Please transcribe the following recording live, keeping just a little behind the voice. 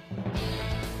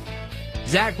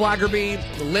Zach Blackerby,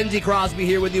 Lindsey Crosby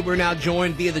here with you. We're now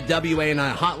joined via the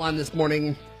WANI hotline this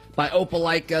morning by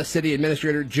Opelika City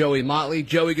Administrator Joey Motley.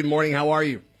 Joey, good morning. How are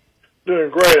you?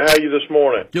 Doing great. How are you this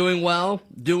morning? Doing well.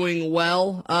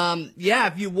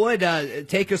 If you would,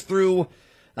 take us through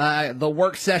the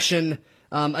work session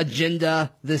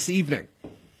agenda this evening.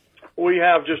 We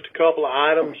have just a couple of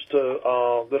items that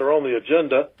are on the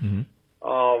agenda. Mm-hmm.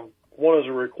 One is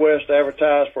a request to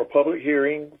advertise for a public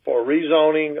hearing for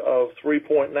rezoning of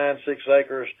 3.96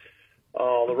 acres,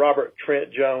 the Robert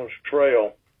Trent Jones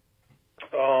Trail.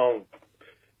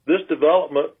 This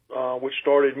development, which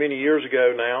started many years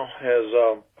ago now, has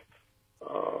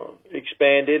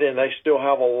expanded, and they still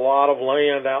have a lot of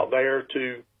land out there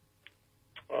to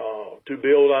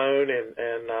build on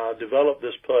and develop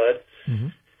this PUD. Mm-hmm.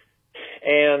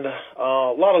 And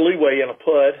a lot of leeway in a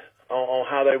PUD on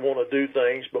how they want to do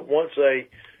things, but once a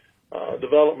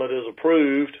development is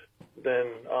approved, then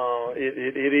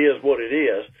it is what it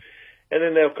is. And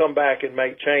then they'll come back and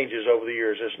make changes over the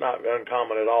years. It's not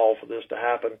uncommon at all for this to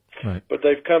happen. Right. But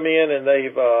they've come in and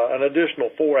they've an additional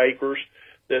 4 acres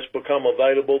that's become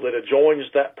available that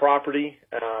adjoins that property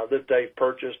that they've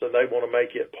purchased, and they want to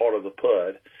make it part of the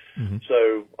PUD. Mm-hmm.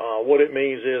 So what it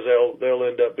means is they'll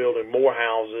end up building more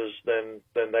houses than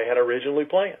they had originally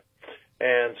planned.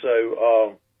 And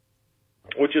so,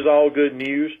 which is all good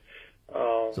news.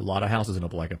 There's a lot of houses in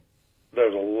Opelika.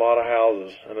 There's a lot of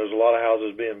houses, and there's a lot of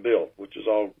houses being built, which is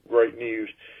all great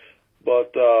news.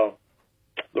 But the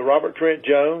Robert Trent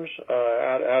Jones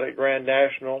out at Grand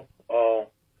National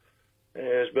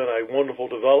has been a wonderful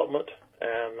development,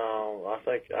 and I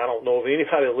don't know of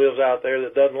anybody that lives out there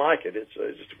that doesn't like it. It's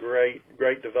just a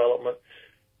great development.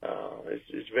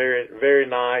 It's very, very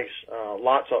nice.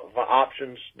 Lots of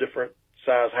options, different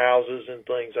size houses and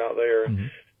things out there. Mm-hmm.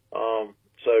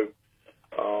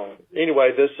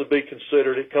 Anyway, this will be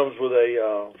considered. It comes with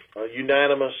a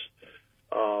unanimous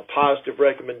positive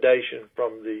recommendation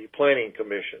from the Planning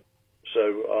Commission.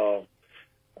 So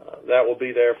that will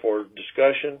be there for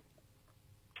discussion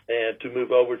and to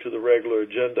move over to the regular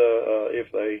agenda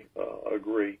if they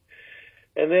agree.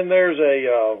 And then there's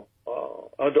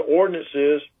under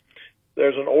ordinances,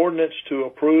 there's an ordinance to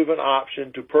approve an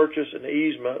option to purchase an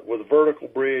easement with Vertical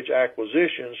Bridge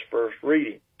Acquisitions, first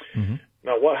reading. Mm-hmm.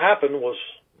 Now, what happened was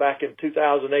back in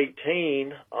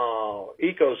 2018,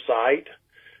 EcoSite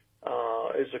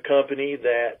is a company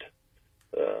that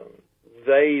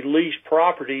they lease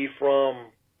property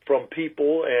from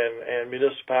people and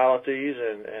municipalities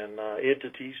and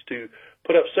entities to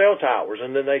put up cell towers,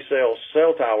 and then they sell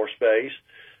cell tower space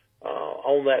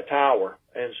on that tower.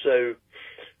 And so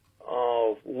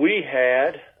we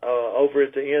had over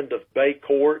at the end of Bay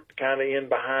Court, kind of in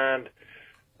behind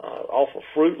off of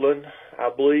Fruitland, I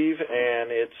believe,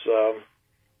 and it's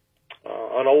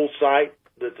an old site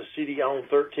that the city owned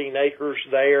 13 acres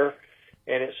there,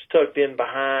 and it's tucked in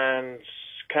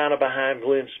kind of behind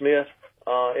Glenn Smith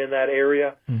in that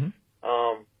area. Mm-hmm.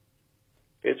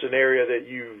 It's an area that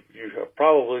you have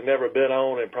probably never been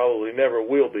on and probably never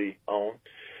will be on.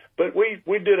 But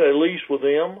we did a lease with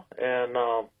them, and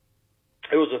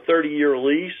it was a 30-year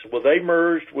lease. Well, they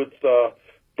merged with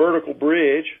Vertical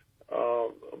Bridge,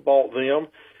 bought them,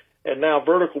 and now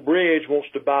Vertical Bridge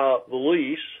wants to buy up the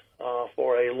lease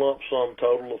for a lump sum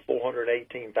total of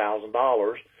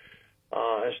 $418,000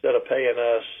 instead of paying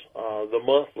us the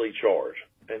monthly charge.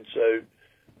 And so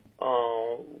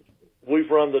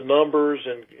we've run the numbers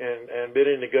and been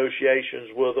in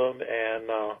negotiations with them,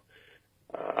 and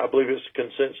I believe it's a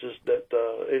consensus that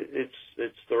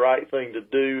it's the right thing to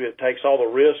do. It takes all the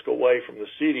risk away from the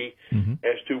city mm-hmm.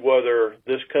 as to whether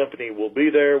this company will be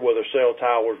there, whether cell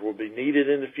towers will be needed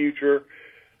in the future,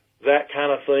 that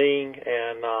kind of thing.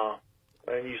 And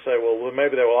you say, well,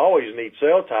 maybe they will always need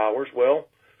cell towers. Well,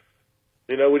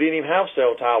 we didn't even have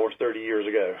cell towers 30 years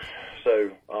ago.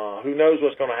 So who knows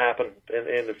what's going to happen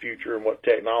in the future and what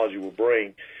technology will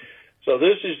bring. So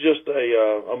this is just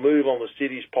a move on the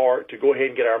city's part to go ahead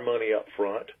and get our money up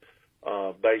front,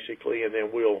 basically, and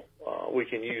then we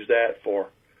can use that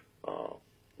for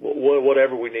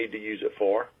whatever we need to use it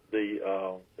for.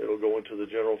 It'll go into the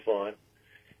general fund,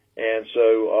 and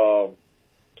so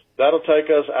that'll take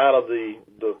us out of the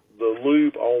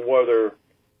loop on whether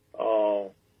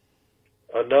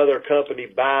another company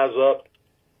buys up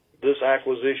this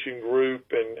acquisition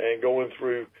group and going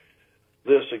through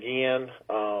this again.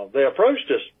 They approached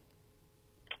us.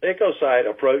 EcoSite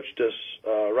approached us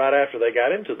right after they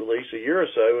got into the lease a year or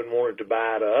so and wanted to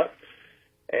buy it up,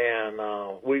 and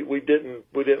we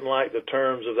didn't like the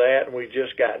terms of that, and we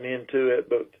just gotten into it.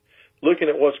 But looking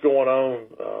at what's going on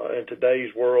in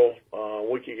today's world,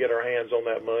 we could get our hands on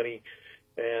that money,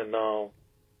 and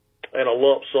and a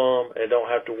lump sum, and don't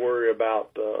have to worry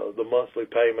about the monthly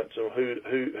payments and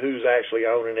who's actually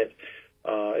owning it.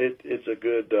 It's a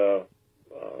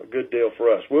good deal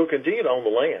for us. We'll continue to own the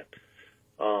land.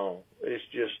 It's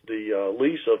just the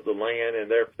lease of the land,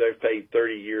 and they've paid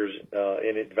 30 years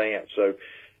in advance. So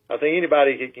I think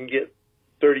anybody who can get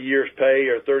 30 years pay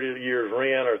or 30 years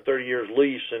rent or 30 years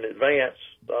lease in advance,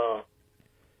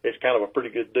 it's kind of a pretty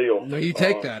good deal. No, you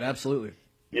take that, absolutely.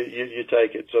 You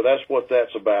take it. So that's what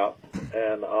that's about,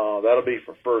 and that'll be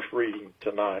for first reading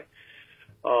tonight.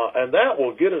 And that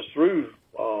will get us through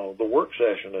the work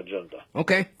session agenda.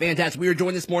 Okay, fantastic. We are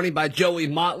joined this morning by Joey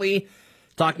Motley,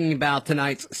 talking about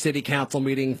tonight's city council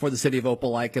meeting for the city of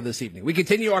Opelika this evening. We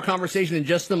continue our conversation in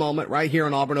just a moment right here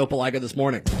on Auburn Opelika This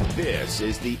Morning. This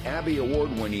is the Abby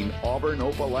Award-winning Auburn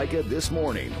Opelika This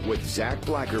Morning with Zach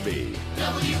Blackerby.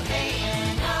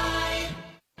 WANI.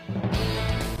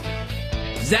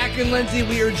 Zach and Lindsay,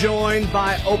 we are joined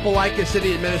by Opelika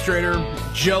City Administrator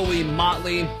Joey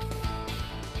Motley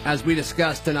as we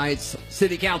discuss tonight's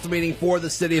city council meeting for the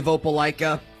city of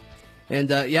Opelika. And,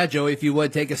 Joey, if you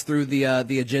would, take us through the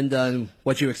agenda and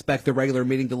what you expect the regular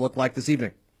meeting to look like this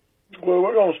evening. Well,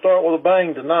 we're going to start with a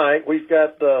bang tonight. We've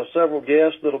got several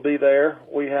guests that'll be there.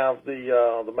 We have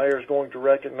the mayor's going to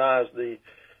recognize the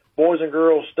boys and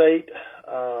girls state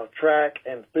track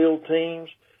and field teams.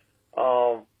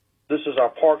 This is our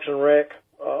Parks and Rec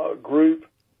group.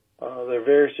 They're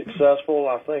very successful.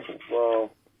 I think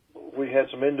we had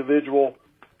some individual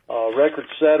record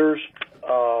setters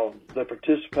that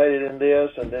participated in this,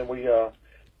 and then we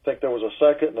think there was a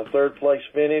second and a third place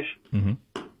finish. Mm-hmm.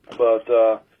 But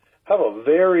have a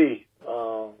very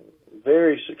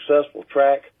successful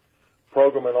track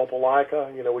program in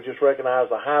Opelika. You know, we just recognized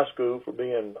the high school for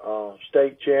being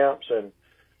state champs, and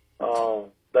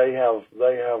they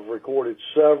have recorded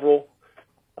several.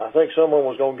 I think someone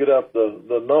was going to get up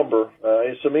the number.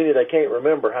 It's so many they can't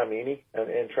remember how many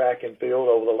in track and field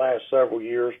over the last several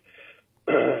years.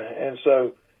 And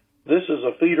so this is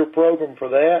a feeder program for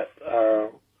that.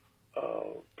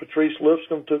 Patrice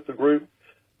Lipscomb took the group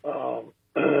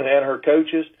and her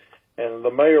coaches, and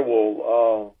the mayor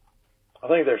will, I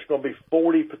think there's going to be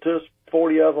 40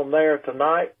 of them there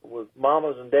tonight with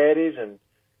mamas and daddies and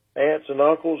aunts and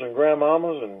uncles and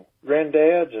grandmamas and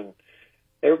granddads, and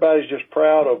everybody's just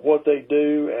proud of what they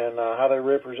do and how they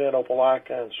represent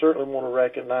Opelika, and certainly want to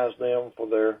recognize them for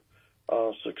their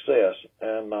success.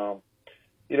 And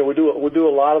you know, we do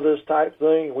a lot of this type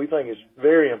thing. We think it's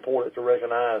very important to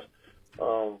recognize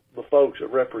the folks that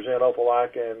represent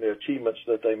Opelika and the achievements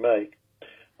that they make.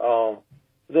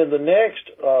 Then the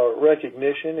next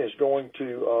recognition is going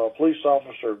to Police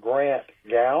Officer Grant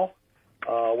Gow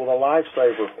with a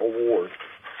Lifesaver Award.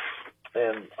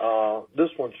 And this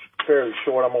one's fairly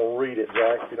short. I'm going to read it,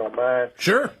 Zach, if you don't mind.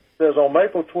 Sure. It says, on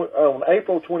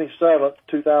April 27th,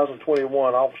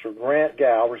 2021, Officer Grant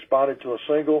Gow responded to a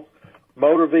single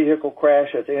motor vehicle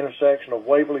crash at the intersection of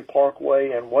Waverly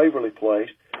Parkway and Waverly Place.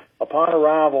 Upon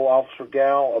arrival, Officer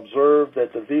Gow observed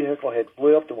that the vehicle had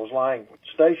flipped and was lying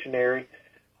stationary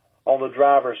on the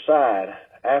driver's side.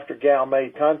 After Gow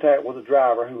made contact with the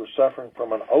driver, who was suffering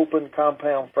from an open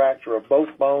compound fracture of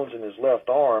both bones in his left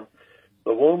arm,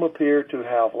 the wound appeared to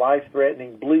have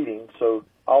life-threatening bleeding, so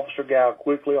Officer Gow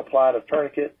quickly applied a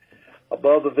tourniquet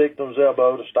above the victim's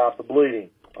elbow to stop the bleeding.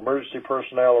 Emergency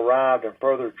personnel arrived and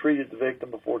further treated the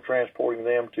victim before transporting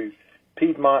them to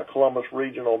Piedmont Columbus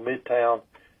Regional Midtown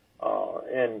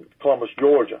in Columbus,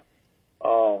 Georgia.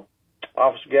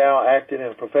 Officer Gow acted in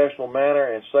a professional manner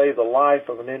and saved the life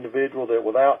of an individual that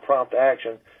without prompt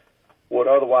action would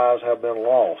otherwise have been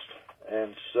lost.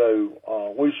 And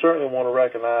so we certainly want to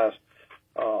recognize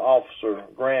Officer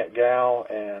Grant Gow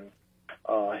and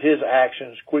his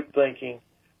actions, quick thinking,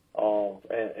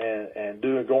 and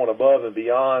going above and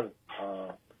beyond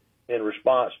in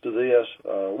response to this.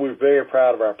 We're very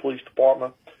proud of our police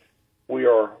department. We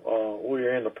are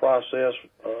in the process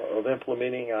of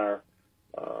implementing our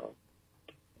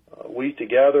We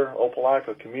Together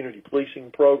Opelika Community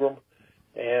Policing Program,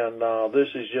 and this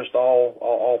is just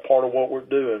all part of what we're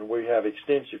doing. We have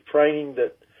extensive training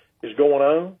that is going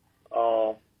on.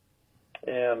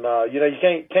 You know,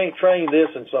 you can't train this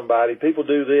in somebody. People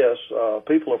do this.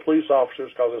 People are police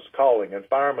officers because it's a calling, and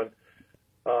firemen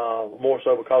more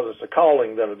so because it's a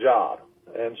calling than a job.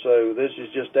 And so this is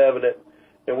just evident,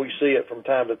 and we see it from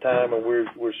time to time, and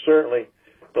we're certainly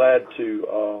glad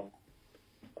to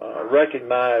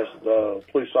recognize the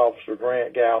police officer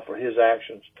Grant Gow for his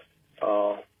actions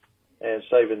and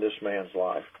saving this man's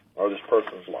life, or this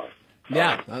person's life.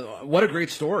 Yeah, what a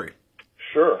great story.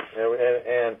 Sure,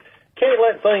 and can't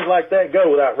let things like that go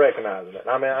without recognizing it.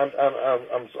 I mean,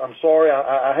 I'm sorry.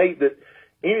 I hate that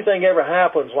anything ever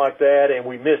happens like that and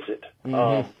we miss it.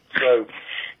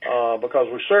 Because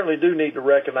we certainly do need to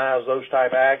recognize those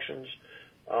type actions.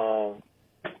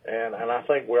 And I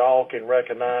think we all can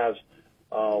recognize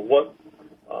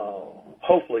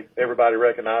hopefully everybody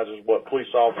recognizes what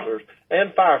police officers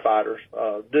and firefighters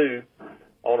do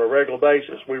on a regular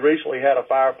basis. We recently had a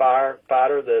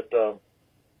firefighter that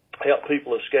helped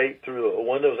people escape through a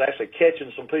window. It was actually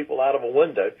catching some people out of a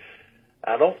window.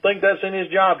 I don't think that's in his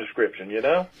job description, you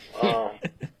know.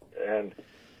 And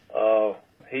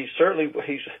he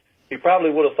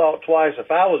probably would have thought twice if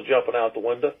I was jumping out the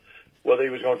window whether he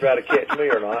was going to try to catch me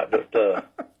or not. But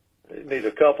he needs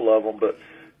a couple of them. But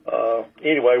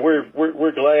anyway,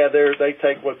 we're glad they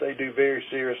take what they do very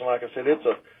serious. And like I said,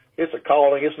 it's a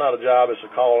calling. It's not a job. It's a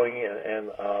calling and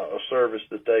a service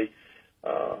that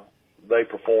they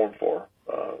perform for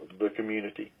the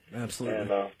community. Absolutely.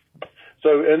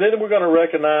 And then we're going to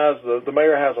recognize the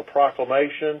mayor has a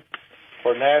proclamation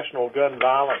for National Gun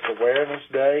Violence Awareness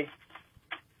Day.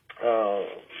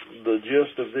 The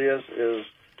gist of this is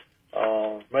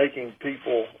making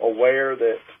people aware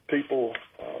that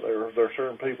there are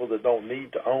certain people that don't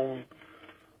need to own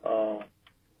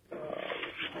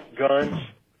guns.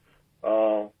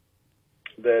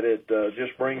 That it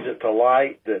just brings it to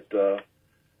light that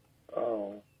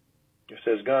it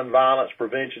says gun violence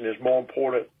prevention is more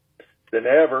important than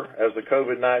ever as the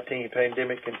COVID-19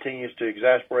 pandemic continues to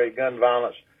exacerbate gun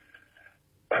violence.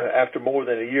 After more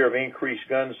than a year of increased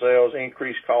gun sales,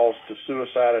 increased calls to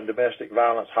suicide and domestic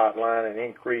violence hotline, and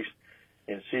increase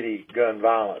in city gun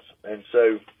violence. And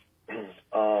so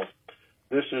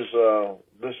this is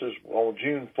on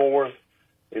June 4th.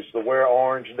 It's the Wear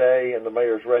Orange Day, and the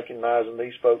mayor's recognizing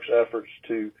these folks' efforts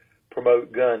to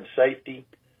promote gun safety.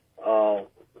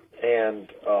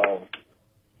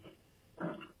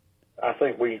 I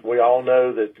think we all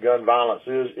know that gun violence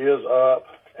is up,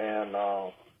 and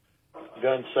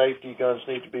gun safety, guns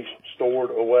need to be stored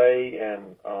away,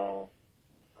 and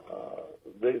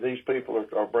these people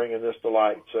are bringing this to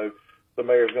light. So the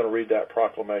mayor's going to read that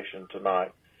proclamation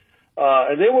tonight,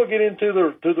 and then we'll get into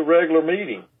the regular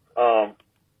meeting.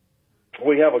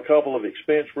 We have a couple of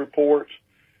expense reports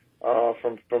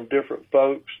from different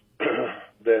folks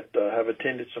that have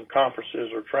attended some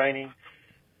conferences or training.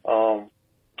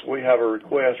 We have a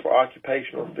request for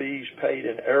occupational fees paid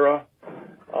in error.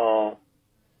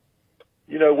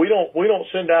 We don't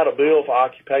send out a bill for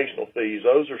occupational fees.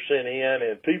 Those are sent in,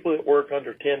 and people that work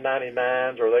under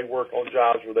 1099s or they work on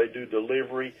jobs where they do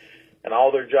delivery and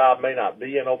all their job may not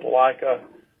be in Opelika,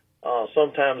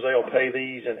 sometimes they'll pay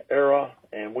these in error,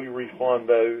 and we refund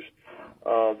those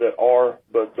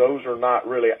but those are not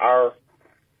really our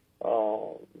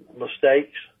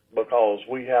mistakes, because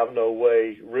we have no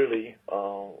way really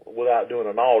without doing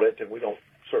an audit, and we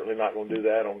certainly not going to do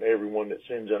that on everyone that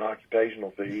sends in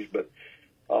occupational fees, but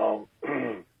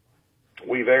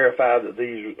we verify that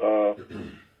these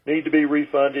need to be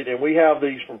refunded, and we have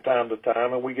these from time to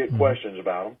time, and we get questions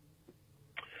about them.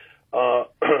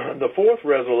 The fourth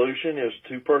resolution is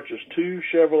to purchase 2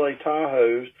 Chevrolet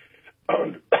Tahoes.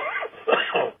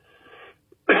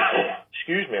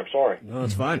 Excuse me, I'm sorry. No,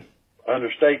 it's fine.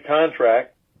 Under state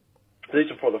contract. These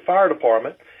are for the fire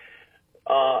department.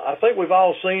 I think we've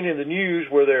all seen in the news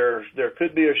where there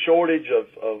could be a shortage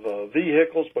of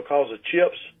vehicles because of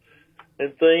chips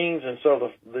and things, and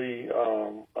so the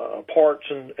parts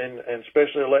and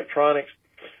especially electronics.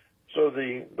 So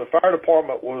the fire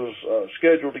department was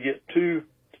scheduled to get 2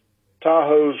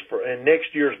 Tahoes in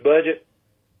next year's budget,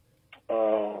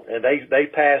 and they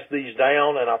passed these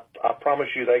down, and I promise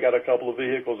you they got a couple of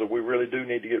vehicles that we really do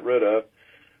need to get rid of.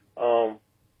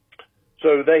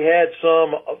 So they had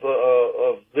some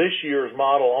of this year's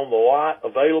model on the lot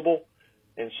available,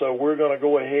 and so we're going to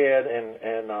go ahead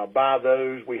and buy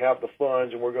those. We have the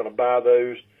funds, and we're going to buy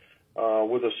those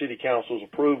with the city council's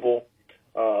approval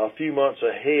a few months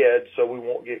ahead, so we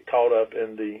won't get caught up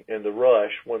in the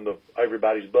rush when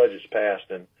everybody's budget's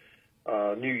passed and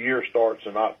New Year starts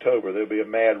in October. There'll be a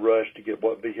mad rush to get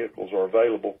what vehicles are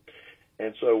available,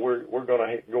 and so we're going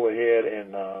to go ahead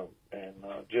and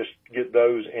just get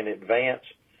those in advance.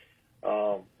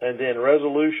 And then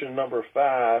resolution number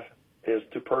 5 is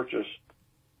to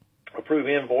approve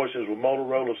invoices with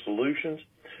Motorola Solutions.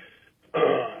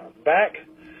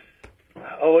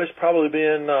 It's probably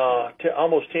been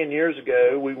almost 10 years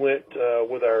ago, we went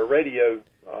with our radio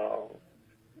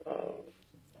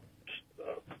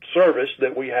service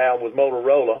that we have with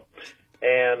Motorola,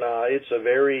 and it's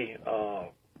very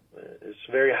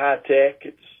high tech.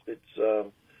 It's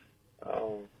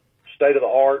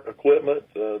state-of-the-art equipment,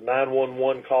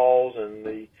 911 calls, and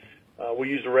we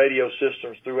use the radio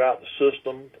systems throughout the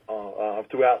system,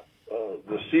 throughout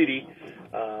the city.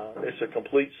 It's a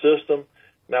complete system.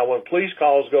 Now, when police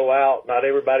calls go out, not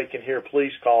everybody can hear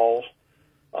police calls.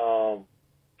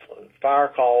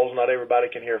 Fire calls, not everybody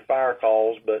can hear fire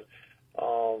calls, but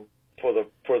for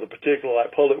the particular,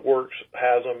 like Public Works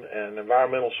has them and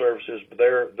Environmental Services, but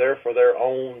they're for their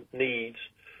own needs.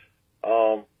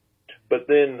 But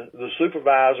then the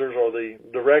supervisors or the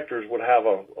directors would have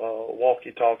a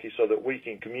walkie-talkie so that we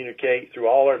can communicate through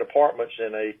all our departments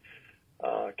in a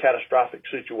catastrophic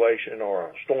situation or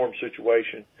a storm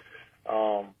situation.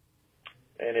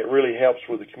 And it really helps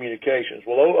with the communications.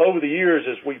 Well, over the years,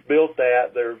 as we've built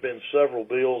that, there have been several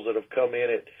bills that have come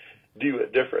in due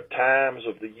at different times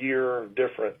of the year,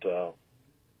 different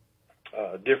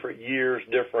years,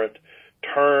 different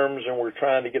terms, and we're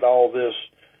trying to get all this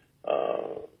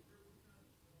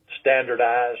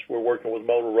standardized. We're working with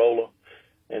Motorola,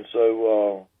 and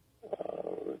so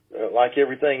like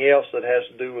everything else that has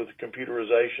to do with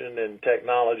computerization and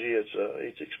technology,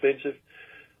 it's expensive.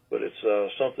 But it's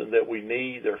something that we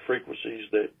need. There are frequencies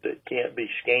that can't be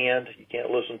scanned. You can't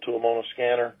listen to them on a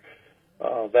scanner,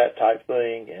 that type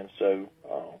thing. And so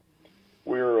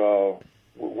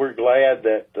we're glad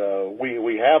that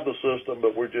we have the system,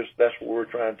 but that's what we're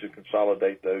trying to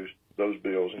consolidate those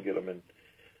bills and get them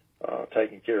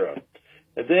taken care of.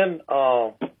 And then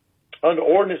under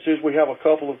ordinances, we have a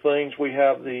couple of things. We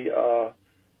have the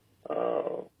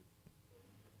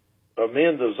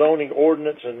amend the zoning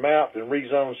ordinance and map and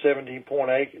rezone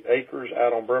 17.8 acres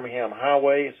out on Birmingham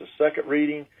Highway. It's a second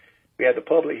reading. We had the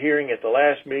public hearing at the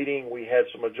last meeting. We had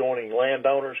some adjoining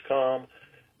landowners come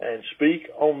and speak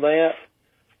on that.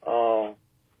 So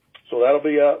that'll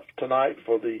be up tonight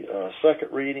for the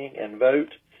second reading and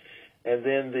vote. And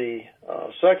then the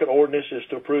second ordinance is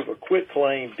to approve a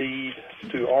quitclaim deed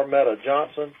to Armetta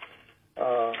Johnson.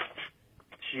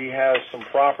 She has some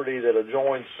property that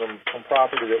adjoins some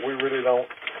property that we really don't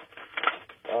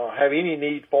have any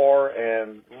need for,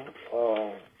 and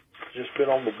just been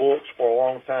on the books for a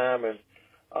long time, and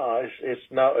it's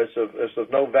of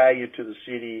no value to the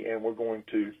city, and we're going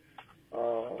to,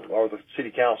 or the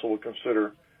city council will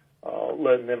consider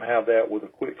letting them have that with a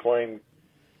quitclaim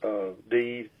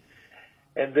deed,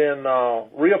 and then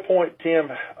reappoint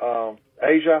Tim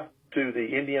Asia to the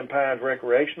Indian Pines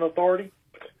Recreation Authority.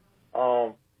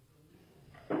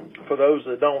 For those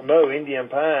that don't know, Indian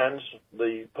Pines,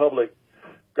 the public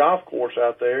golf course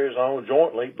out there, is owned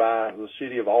jointly by the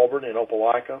city of Auburn and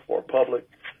Opelika for public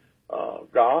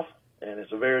golf, and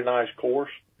it's a very nice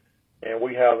course. And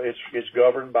it's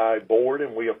governed by a board,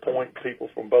 and we appoint people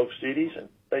from both cities, and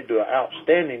they do an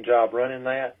outstanding job running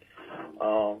that.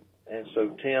 And so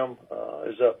Tim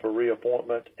is up for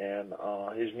reappointment, and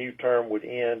his new term would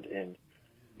end on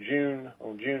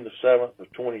June the 7th of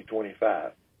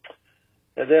 2025.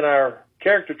 And then our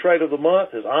character trait of the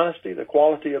month is honesty, the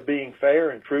quality of being fair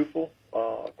and truthful,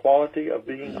 quality of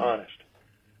being honest.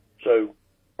 So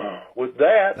with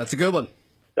that, that's a good one.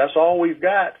 That's all we've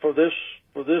got for this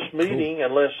meeting, cool.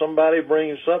 Unless somebody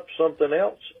brings up something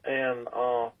else. And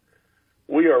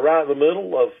we are right in the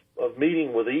middle of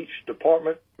meeting with each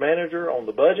department manager on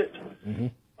the budget.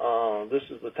 Mm-hmm. This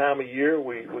is the time of year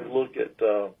we look at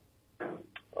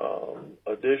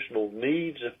additional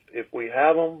needs if we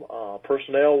have them,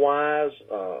 personnel-wise.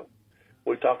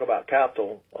 We talk about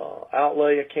capital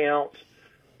outlay accounts.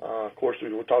 Of course, we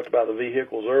talked about the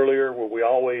vehicles earlier, where we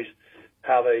always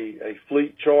have a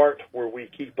fleet chart where we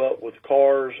keep up with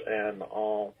cars, and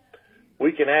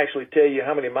we can actually tell you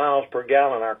how many miles per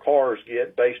gallon our cars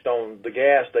get based on the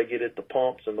gas they get at the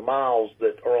pumps and the miles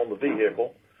that are on the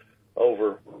vehicle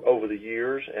over the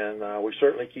years. And we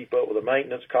certainly keep up with the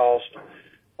maintenance cost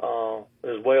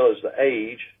as well as the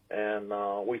age, and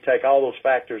we take all those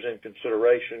factors in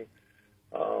consideration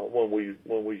when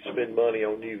we spend money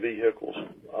on new vehicles.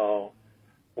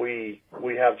 We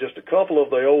have just a couple of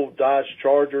the old Dodge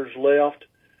Chargers left.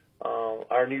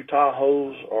 Our new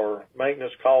Tahoes, our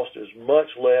maintenance cost is much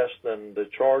less than the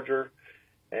Charger,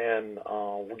 and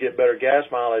we get better gas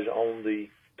mileage on the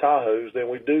Tahoes than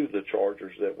we do the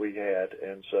Chargers that we had,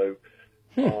 and so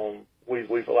we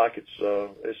feel like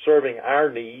it's serving our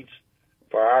needs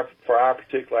for our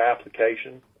particular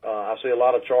application. I see a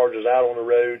lot of Chargers out on the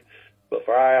road, but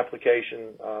for our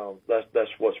application,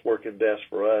 that's what's working best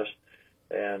for us,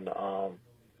 and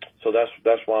so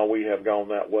that's why we have gone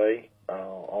that way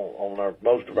on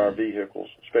most of our vehicles,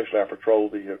 especially our patrol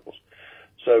vehicles.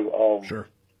 So sure.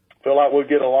 Feel like we'll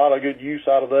get a lot of good use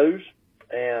out of those,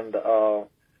 and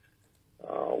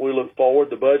we look forward.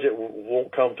 The budget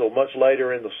won't come till much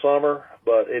later in the summer,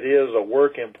 but it is a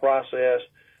work in process.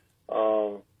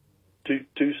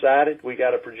 Two-sided. We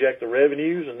got to project the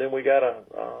revenues, and then we got to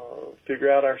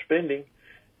figure out our spending,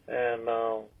 and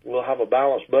we'll have a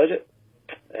balanced budget,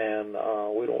 and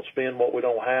we don't spend what we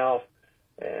don't have,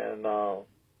 and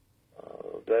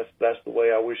that's the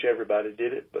way I wish everybody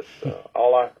did it. But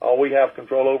all we have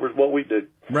control over is what we do.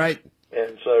 Right.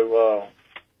 And so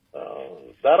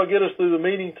that'll get us through the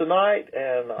meeting tonight,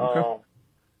 and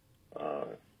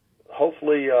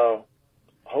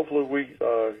hopefully we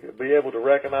be able to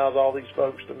recognize all these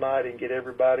folks tonight and get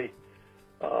everybody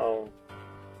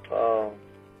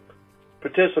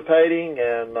participating.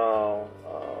 And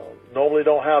normally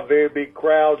don't have very big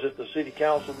crowds at the city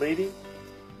council meeting,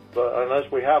 but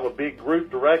unless we have a big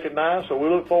group to recognize. So we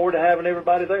look forward to having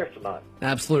everybody there tonight.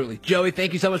 Absolutely. Joey,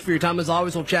 thank you so much for your time. As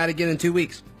always, we'll chat again in 2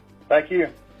 weeks. Thank you.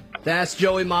 That's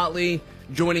Joey Motley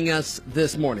joining us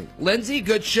this morning. Lindsay,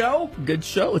 good show? Good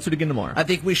show. Let's do it again tomorrow. I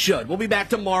think we should. We'll be back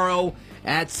tomorrow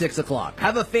at 6 o'clock.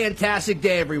 Have a fantastic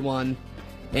day, everyone,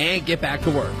 and get back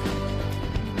to work.